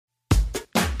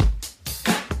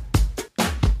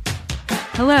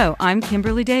Hello, I'm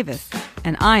Kimberly Davis,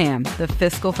 and I am the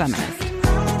Fiscal Feminist.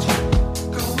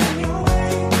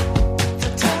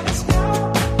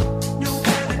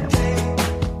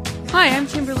 Hi, I'm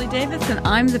Kimberly Davis, and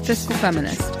I'm the Fiscal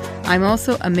Feminist. I'm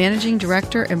also a managing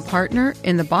director and partner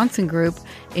in the Bahnsen Group,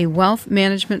 a wealth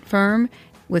management firm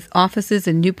with offices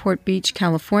in Newport Beach,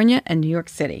 California, and New York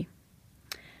City.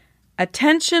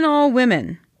 Attention all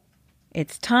women.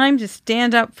 It's time to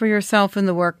stand up for yourself in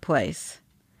the workplace.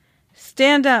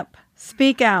 Stand up,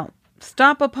 speak out,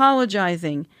 stop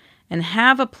apologizing, and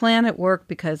have a plan at work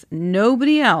because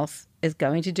nobody else is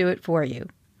going to do it for you.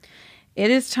 It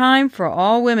is time for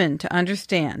all women to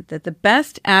understand that the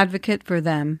best advocate for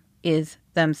them is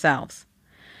themselves.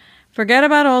 Forget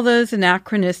about all those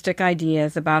anachronistic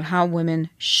ideas about how women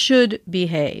should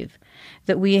behave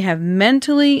that we have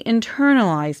mentally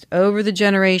internalized over the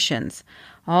generations.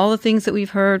 All the things that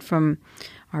we've heard from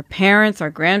our parents, our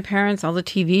grandparents, all the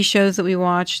TV shows that we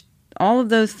watch, all of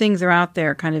those things are out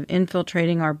there kind of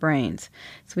infiltrating our brains.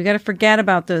 So we got to forget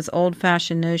about those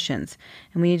old-fashioned notions.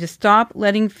 And we need to stop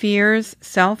letting fears,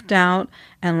 self-doubt,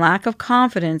 and lack of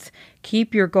confidence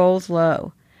keep your goals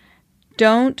low.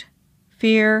 Don't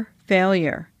fear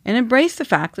failure and embrace the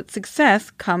fact that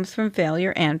success comes from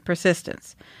failure and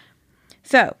persistence.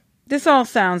 So, this all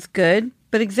sounds good,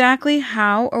 but exactly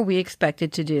how are we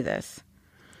expected to do this?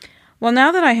 Well,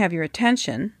 now that I have your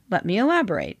attention, let me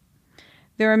elaborate.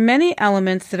 There are many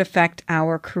elements that affect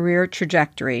our career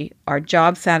trajectory, our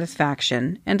job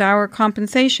satisfaction, and our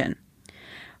compensation.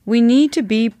 We need to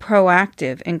be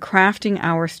proactive in crafting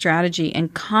our strategy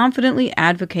and confidently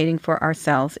advocating for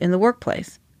ourselves in the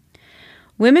workplace.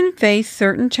 Women face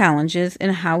certain challenges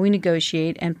in how we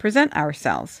negotiate and present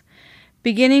ourselves,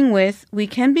 beginning with we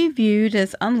can be viewed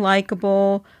as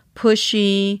unlikable,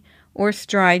 pushy, or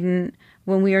strident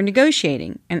when we are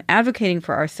negotiating and advocating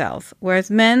for ourselves,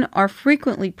 whereas men are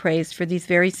frequently praised for these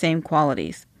very same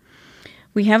qualities.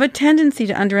 We have a tendency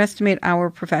to underestimate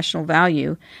our professional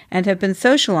value and have been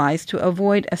socialized to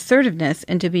avoid assertiveness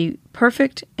and to be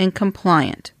perfect and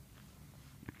compliant.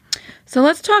 So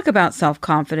let's talk about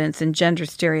self-confidence and gender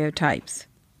stereotypes.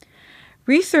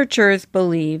 Researchers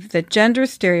believe that gender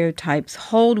stereotypes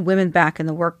hold women back in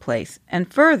the workplace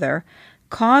and further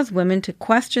cause women to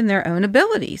question their own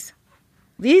abilities.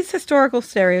 These historical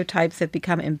stereotypes have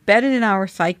become embedded in our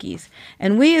psyches,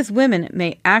 and we as women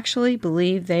may actually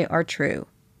believe they are true.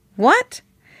 What?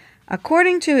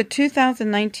 According to a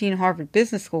 2019 Harvard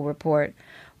Business School report,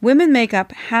 women make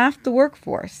up half the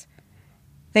workforce.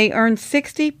 They earn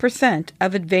 60%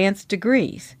 of advanced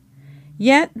degrees.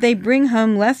 Yet they bring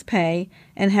home less pay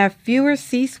and have fewer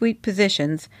C-suite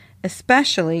positions,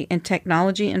 especially in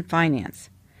technology and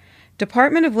finance.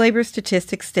 Department of Labor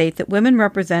statistics state that women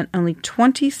represent only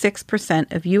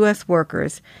 26% of U.S.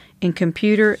 workers in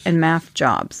computer and math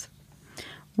jobs.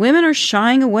 Women are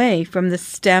shying away from the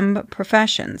STEM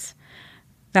professions.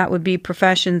 That would be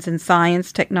professions in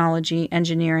science, technology,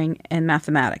 engineering, and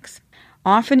mathematics.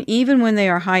 Often even when they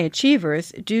are high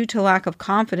achievers due to lack of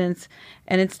confidence,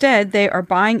 and instead they are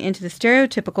buying into the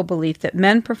stereotypical belief that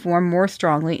men perform more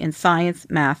strongly in science,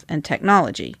 math, and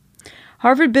technology.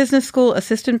 Harvard Business School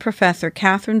assistant professor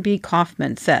Catherine B.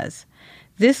 Kaufman says,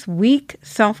 "This weak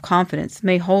self-confidence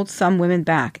may hold some women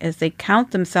back as they count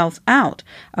themselves out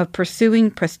of pursuing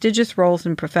prestigious roles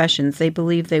and professions they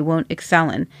believe they won't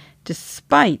excel in,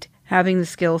 despite having the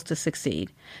skills to succeed.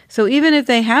 So even if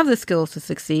they have the skills to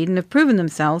succeed and have proven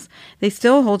themselves, they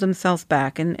still hold themselves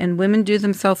back, and women do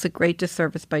themselves a great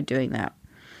disservice by doing that.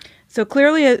 So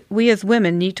clearly, we as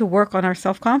women need to work on our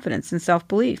self-confidence and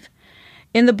self-belief.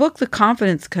 In the book, The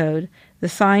Confidence Code, The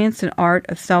Science and Art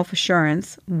of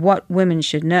Self-Assurance, What Women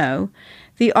Should Know,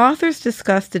 the authors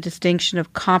discuss the distinction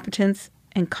of competence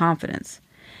and confidence.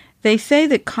 They say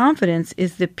that confidence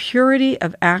is the purity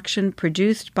of action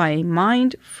produced by a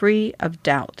mind free of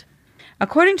doubt.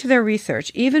 According to their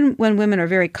research, even when women are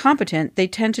very competent, they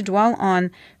tend to dwell on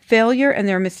failure and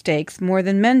their mistakes more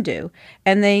than men do,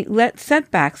 and they let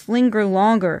setbacks linger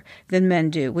longer than men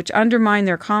do, which undermine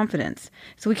their confidence.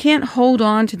 So we can't hold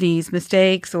on to these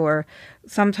mistakes or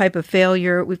some type of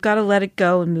failure. We've got to let it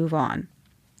go and move on.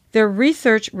 Their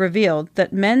research revealed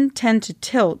that men tend to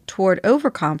tilt toward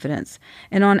overconfidence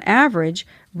and on average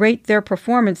rate their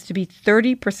performance to be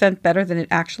 30% better than it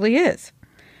actually is.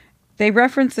 They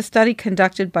reference a study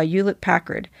conducted by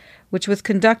Hewlett-Packard, which was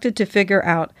conducted to figure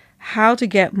out how to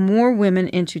get more women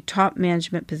into top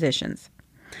management positions.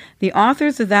 The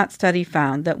authors of that study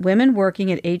found that women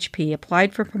working at HP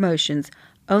applied for promotions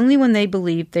only when they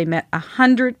believed they met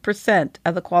 100%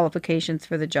 of the qualifications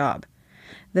for the job.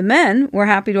 The men were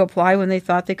happy to apply when they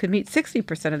thought they could meet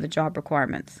 60% of the job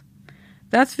requirements.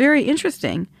 That's very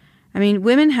interesting. I mean,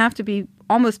 women have to be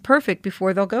almost perfect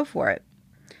before they'll go for it.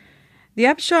 The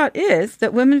upshot is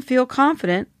that women feel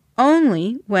confident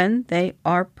only when they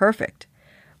are perfect.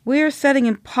 We are setting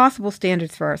impossible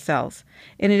standards for ourselves,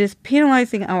 and it is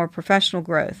penalizing our professional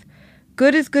growth.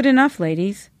 Good is good enough,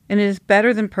 ladies, and it is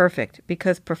better than perfect,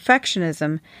 because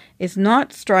perfectionism is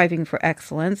not striving for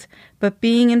excellence, but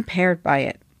being impaired by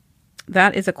it.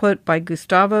 That is a quote by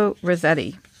Gustavo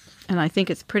Rossetti, and I think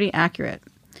it's pretty accurate.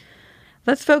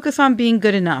 Let's focus on being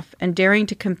good enough and daring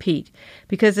to compete,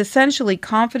 because essentially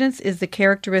confidence is the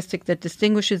characteristic that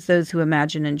distinguishes those who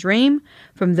imagine and dream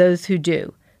from those who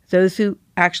do, those who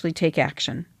actually take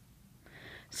action.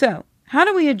 So, how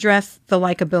do we address the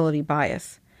likability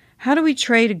bias? How do we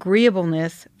trade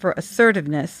agreeableness for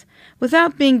assertiveness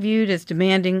without being viewed as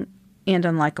demanding and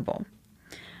unlikable?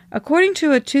 According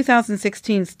to a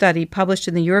 2016 study published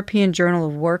in the European Journal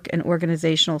of Work and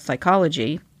Organizational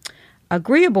Psychology,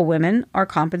 agreeable women are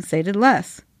compensated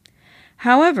less.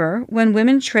 However, when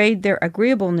women trade their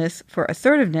agreeableness for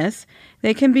assertiveness,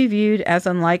 they can be viewed as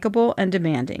unlikable and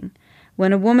demanding.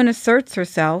 When a woman asserts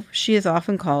herself, she is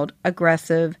often called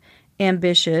aggressive,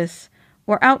 ambitious,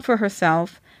 or out for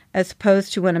herself, as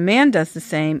opposed to when a man does the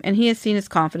same and he is seen as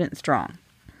confident and strong.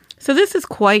 So this is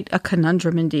quite a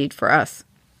conundrum indeed for us.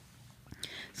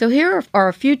 So here are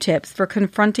a few tips for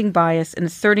confronting bias and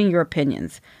asserting your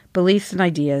opinions, beliefs, and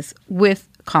ideas with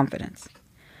confidence.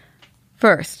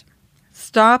 First,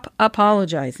 stop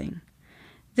apologizing.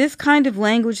 This kind of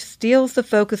language steals the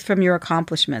focus from your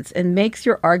accomplishments and makes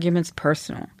your arguments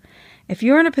personal. If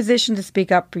you're in a position to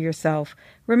speak up for yourself,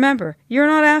 remember, you're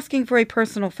not asking for a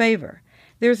personal favor.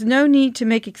 There's no need to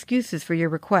make excuses for your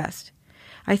request.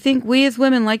 I think we as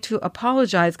women like to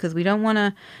apologize because we don't want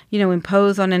to,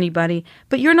 impose on anybody.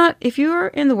 But if you're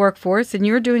in the workforce and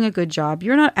you're doing a good job,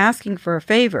 you're not asking for a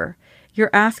favor.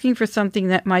 You're asking for something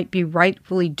that might be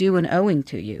rightfully due and owing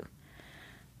to you.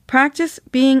 Practice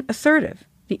being assertive.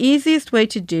 The easiest way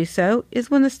to do so is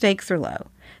when the stakes are low.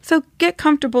 So get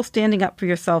comfortable standing up for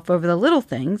yourself over the little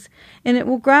things, and it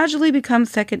will gradually become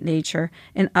second nature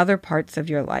in other parts of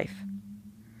your life.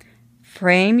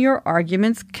 Frame your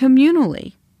arguments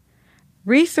communally.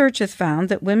 Research has found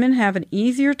that women have an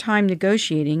easier time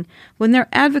negotiating when they're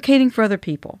advocating for other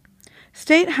people.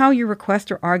 State how your request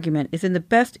or argument is in the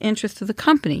best interest of the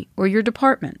company or your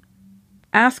department.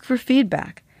 Ask for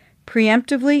feedback.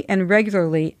 Preemptively and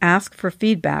regularly ask for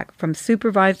feedback from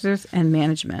supervisors and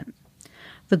management.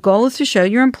 The goal is to show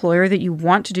your employer that you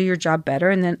want to do your job better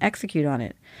and then execute on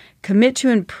it. Commit to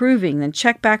improving, then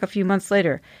check back a few months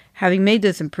later, having made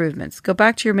those improvements. Go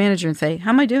back to your manager and say,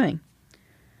 how am I doing?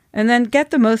 And then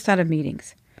get the most out of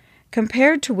meetings.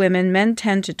 Compared to women, men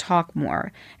tend to talk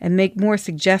more and make more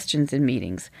suggestions in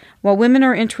meetings, while women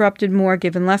are interrupted more,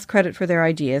 given less credit for their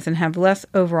ideas, and have less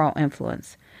overall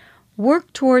influence.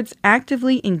 Work towards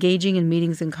actively engaging in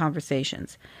meetings and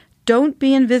conversations. Don't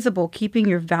be invisible, keeping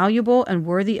your valuable and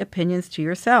worthy opinions to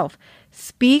yourself.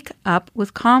 Speak up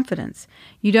with confidence.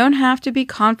 You don't have to be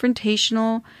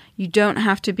confrontational. You don't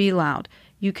have to be loud.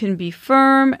 You can be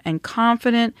firm and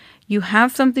confident. You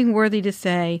have something worthy to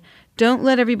say. Don't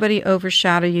let everybody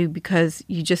overshadow you because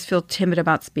you just feel timid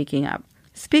about speaking up.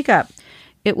 Speak up.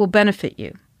 It will benefit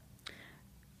you.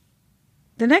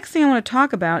 The next thing I want to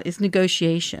talk about is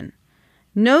negotiation.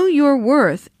 Know your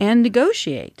worth and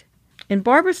negotiate. In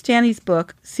Barbara Stanny's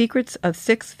book, Secrets of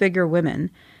Six-Figure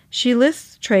Women, she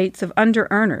lists traits of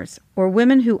under-earners, or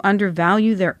women who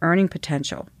undervalue their earning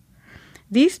potential.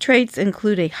 These traits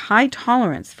include a high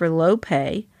tolerance for low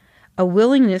pay, a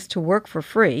willingness to work for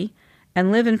free,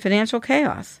 and live in financial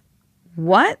chaos.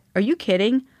 What? Are you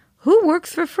kidding? Who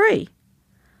works for free?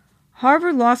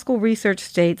 Harvard Law School research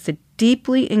states that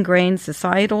deeply ingrained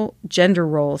societal gender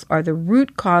roles are the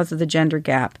root cause of the gender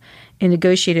gap in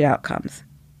negotiated outcomes.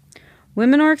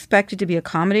 Women are expected to be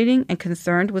accommodating and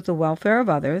concerned with the welfare of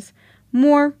others,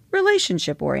 more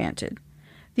relationship-oriented.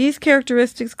 These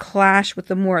characteristics clash with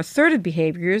the more assertive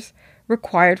behaviors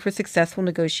required for successful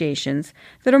negotiations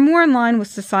that are more in line with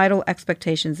societal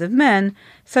expectations of men,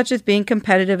 such as being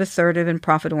competitive, assertive, and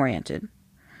profit-oriented.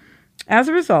 As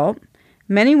a result,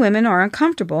 many women are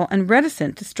uncomfortable and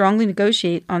reticent to strongly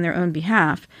negotiate on their own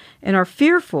behalf and are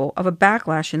fearful of a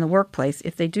backlash in the workplace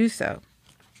if they do so.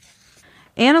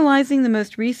 Analyzing the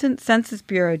most recent Census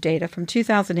Bureau data from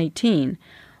 2018,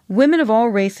 women of all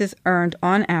races earned,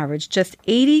 on average, just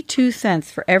 82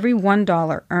 cents for every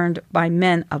 $1 earned by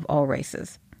men of all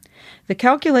races. The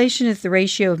calculation is the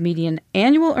ratio of median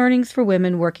annual earnings for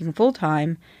women working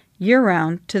full-time,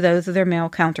 year-round, to those of their male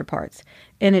counterparts,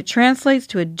 and it translates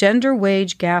to a gender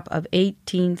wage gap of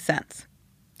 18 cents.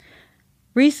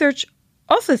 Research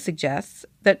also suggests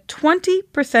that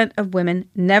 20% of women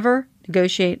never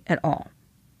negotiate at all.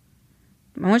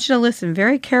 I want you to listen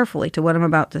very carefully to what I'm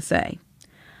about to say.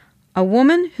 A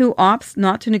woman who opts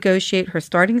not to negotiate her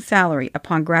starting salary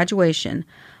upon graduation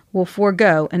will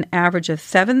forego an average of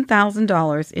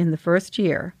 $7,000 in the first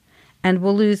year and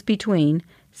will lose between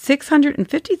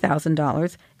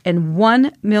 $650,000 and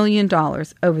 $1 million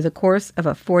over the course of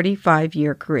a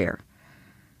 45-year career.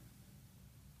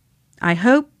 I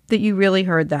hope that you really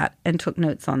heard that and took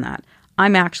notes on that.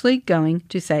 I'm actually going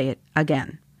to say it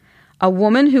again. A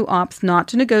woman who opts not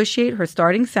to negotiate her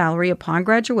starting salary upon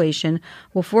graduation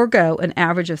will forego an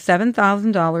average of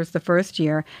 $7,000 the first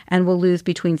year and will lose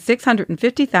between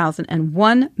 $650,000 and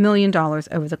 $1 million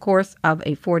over the course of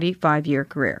a 45-year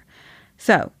career.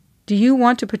 So, do you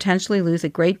want to potentially lose a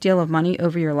great deal of money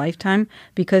over your lifetime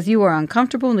because you are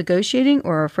uncomfortable negotiating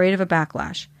or are afraid of a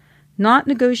backlash? Not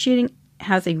negotiating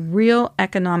has a real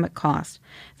economic cost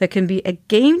that can be a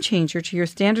game changer to your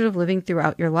standard of living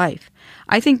throughout your life.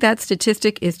 I think that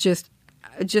statistic is just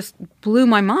blew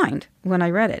my mind when I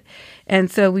read it.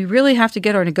 And so we really have to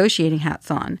get our negotiating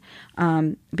hats on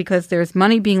because there's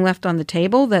money being left on the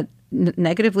table that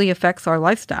negatively affects our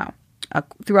lifestyle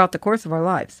throughout the course of our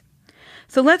lives.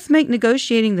 So let's make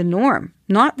negotiating the norm,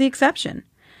 not the exception.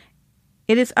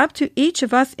 It is up to each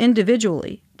of us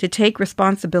individually to take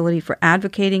responsibility for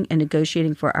advocating and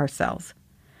negotiating for ourselves.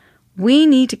 We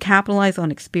need to capitalize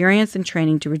on experience and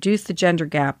training to reduce the gender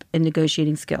gap in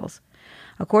negotiating skills.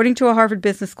 According to a Harvard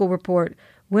Business School report,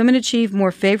 women achieve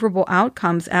more favorable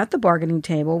outcomes at the bargaining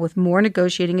table with more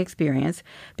negotiating experience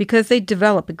because they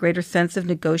develop a greater sense of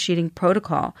negotiating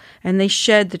protocol and they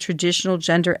shed the traditional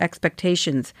gender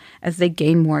expectations as they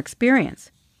gain more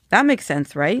experience. That makes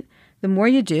sense, right? The more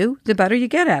you do, the better you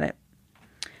get at it.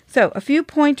 So, a few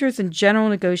pointers in general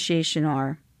negotiation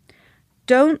are: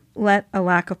 don't let a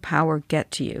lack of power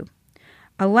get to you.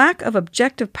 A lack of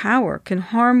objective power can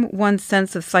harm one's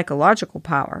sense of psychological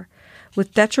power,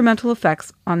 with detrimental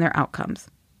effects on their outcomes.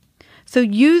 So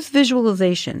use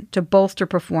visualization to bolster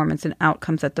performance and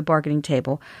outcomes at the bargaining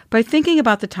table by thinking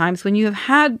about the times when you have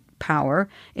had power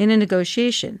in a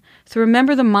negotiation. So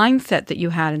remember the mindset that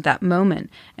you had at that moment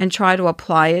and try to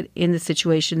apply it in the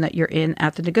situation that you're in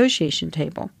at the negotiation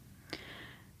table.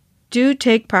 Do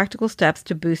take practical steps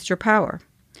to boost your power.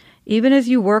 Even as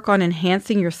you work on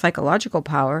enhancing your psychological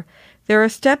power, there are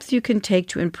steps you can take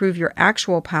to improve your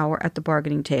actual power at the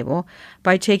bargaining table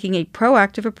by taking a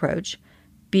proactive approach,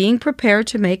 being prepared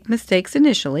to make mistakes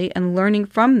initially and learning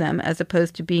from them as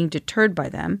opposed to being deterred by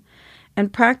them,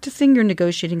 and practicing your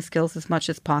negotiating skills as much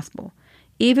as possible.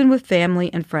 Even with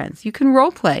family and friends. You can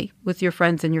role play with your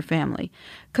friends and your family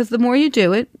because the more you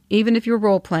do it, even if you're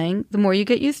role playing, the more you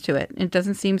get used to it. It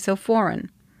doesn't seem so foreign.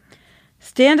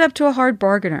 Stand up to a hard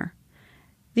bargainer.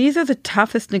 These are the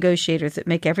toughest negotiators that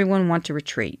make everyone want to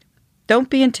retreat. Don't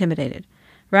be intimidated.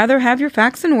 Rather, have your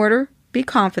facts in order, be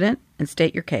confident, and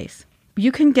state your case.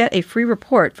 You can get a free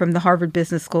report from the Harvard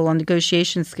Business School on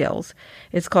negotiation skills.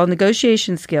 It's called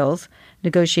Negotiation Skills,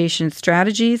 Negotiation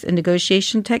Strategies, and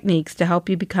Negotiation Techniques to help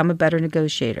you become a better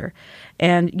negotiator.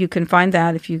 And you can find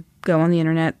that if you go on the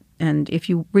internet, and if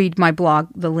you read my blog,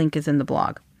 the link is in the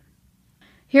blog.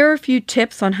 Here are a few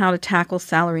tips on how to tackle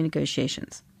salary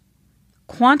negotiations.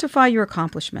 Quantify your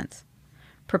accomplishments.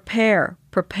 Prepare,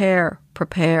 prepare,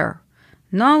 prepare.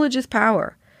 Knowledge is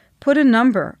power. Put a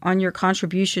number on your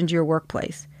contribution to your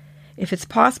workplace. If it's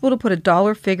possible to put a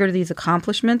dollar figure to these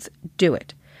accomplishments, do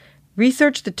it.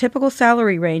 Research the typical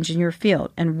salary range in your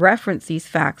field and reference these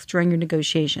facts during your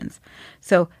negotiations.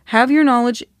 So have your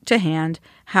knowledge to hand,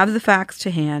 have the facts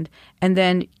to hand, and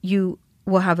then you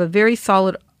will have a very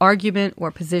solid argument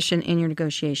or position in your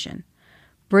negotiation.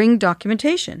 Bring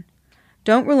documentation.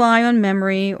 Don't rely on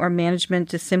memory or management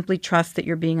to simply trust that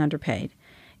you're being underpaid.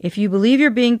 If you believe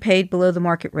you're being paid below the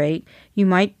market rate, you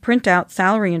might print out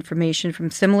salary information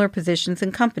from similar positions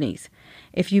and companies.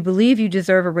 If you believe you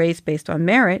deserve a raise based on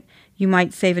merit, you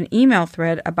might save an email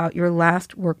thread about your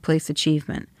last workplace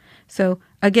achievement. So,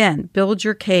 again, build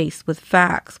your case with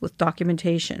facts, with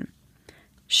documentation.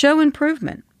 Show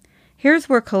improvement. Here's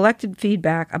where collected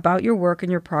feedback about your work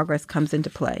and your progress comes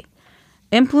into play.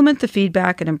 Implement the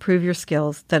feedback and improve your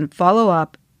skills, then follow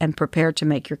up and prepare to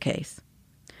make your case.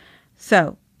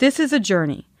 So, this is a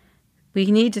journey. We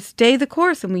need to stay the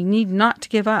course and we need not to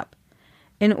give up.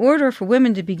 In order for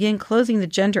women to begin closing the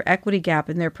gender equity gap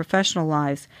in their professional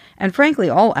lives, and frankly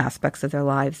all aspects of their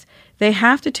lives, they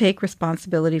have to take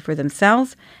responsibility for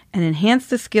themselves and enhance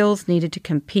the skills needed to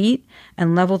compete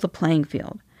and level the playing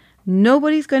field.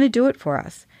 Nobody's going to do it for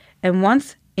us. And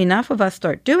once enough of us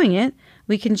start doing it,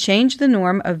 We can change the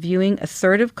norm of viewing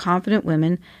assertive, confident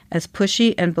women as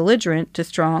pushy and belligerent to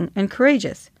strong and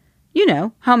courageous. You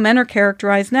know, how men are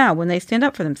characterized now when they stand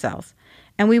up for themselves.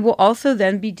 And we will also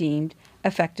then be deemed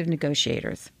effective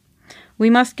negotiators. We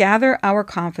must gather our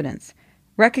confidence,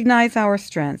 recognize our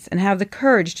strengths, and have the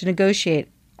courage to negotiate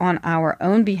on our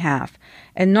own behalf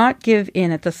and not give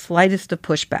in at the slightest of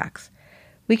pushbacks.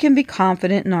 We can be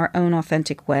confident in our own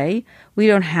authentic way. We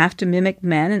don't have to mimic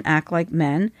men and act like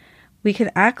men. We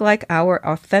can act like our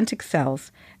authentic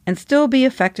selves and still be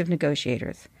effective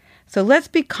negotiators. So let's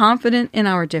be confident in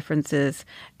our differences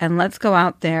and let's go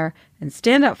out there and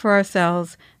stand up for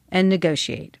ourselves and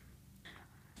negotiate.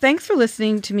 Thanks for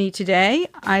listening to me today.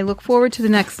 I look forward to the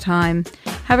next time.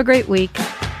 Have a great week.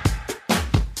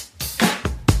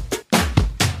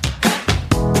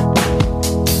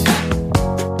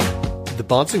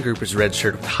 The Bahnsen Group is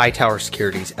registered with Hightower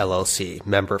Securities, LLC,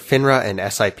 member FINRA and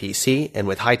SIPC, and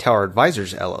with Hightower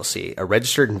Advisors, LLC, a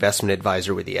registered investment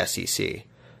advisor with the SEC.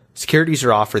 Securities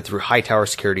are offered through Hightower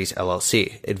Securities,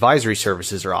 LLC. Advisory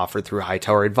services are offered through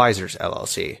Hightower Advisors,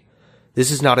 LLC.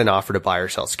 This is not an offer to buy or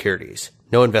sell securities.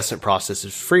 No investment process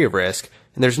is free of risk,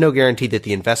 and there's no guarantee that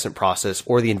the investment process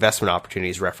or the investment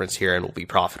opportunities referenced herein will be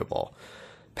profitable.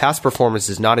 Past performance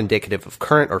is not indicative of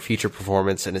current or future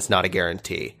performance and is not a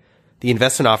guarantee. The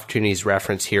investment opportunities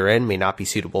referenced herein may not be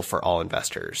suitable for all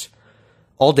investors.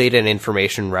 All data and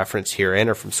information referenced herein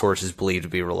are from sources believed to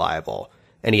be reliable.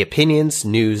 Any opinions,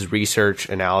 news, research,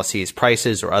 analyses,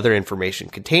 prices, or other information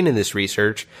contained in this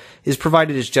research is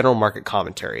provided as general market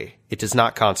commentary. It does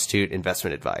not constitute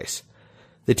investment advice.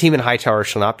 The team in Hightower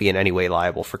shall not be in any way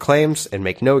liable for claims and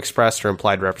make no express or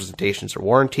implied representations or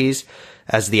warranties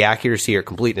as to the accuracy or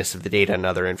completeness of the data and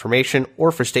other information,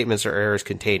 or for statements or errors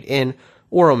contained in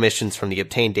or omissions from the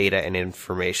obtained data and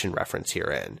information referenced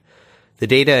herein. The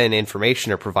data and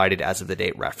information are provided as of the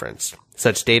date referenced.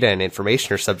 Such data and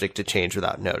information are subject to change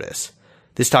without notice.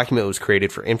 This document was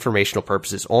created for informational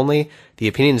purposes only. The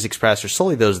opinions expressed are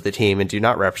solely those of the team and do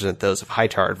not represent those of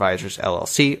Hightower Advisors,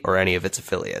 LLC, or any of its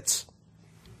affiliates.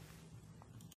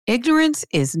 Ignorance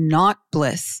is not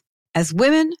bliss. As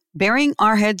women, burying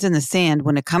our heads in the sand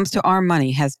when it comes to our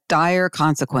money has dire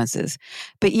consequences.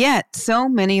 But yet, so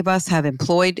many of us have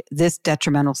employed this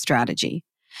detrimental strategy.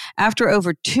 After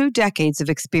over 2 decades of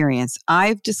experience,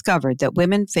 I've discovered that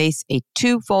women face a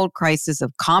twofold crisis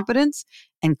of competence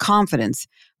and confidence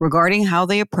regarding how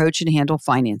they approach and handle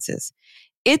finances.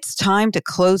 It's time to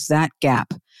close that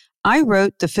gap. I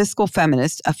wrote The Fiscal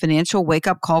Feminist, a financial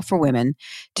wake-up call for women,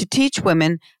 to teach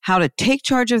women how to take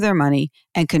charge of their money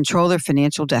and control their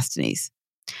financial destinies.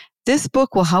 This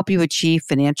book will help you achieve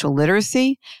financial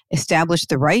literacy, establish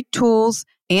the right tools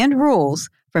and rules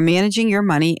for managing your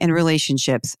money and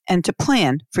relationships, and to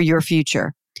plan for your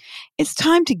future. It's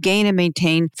time to gain and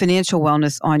maintain financial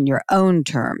wellness on your own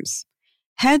terms.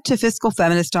 Head to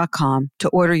fiscalfeminist.com to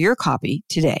order your copy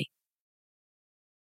today.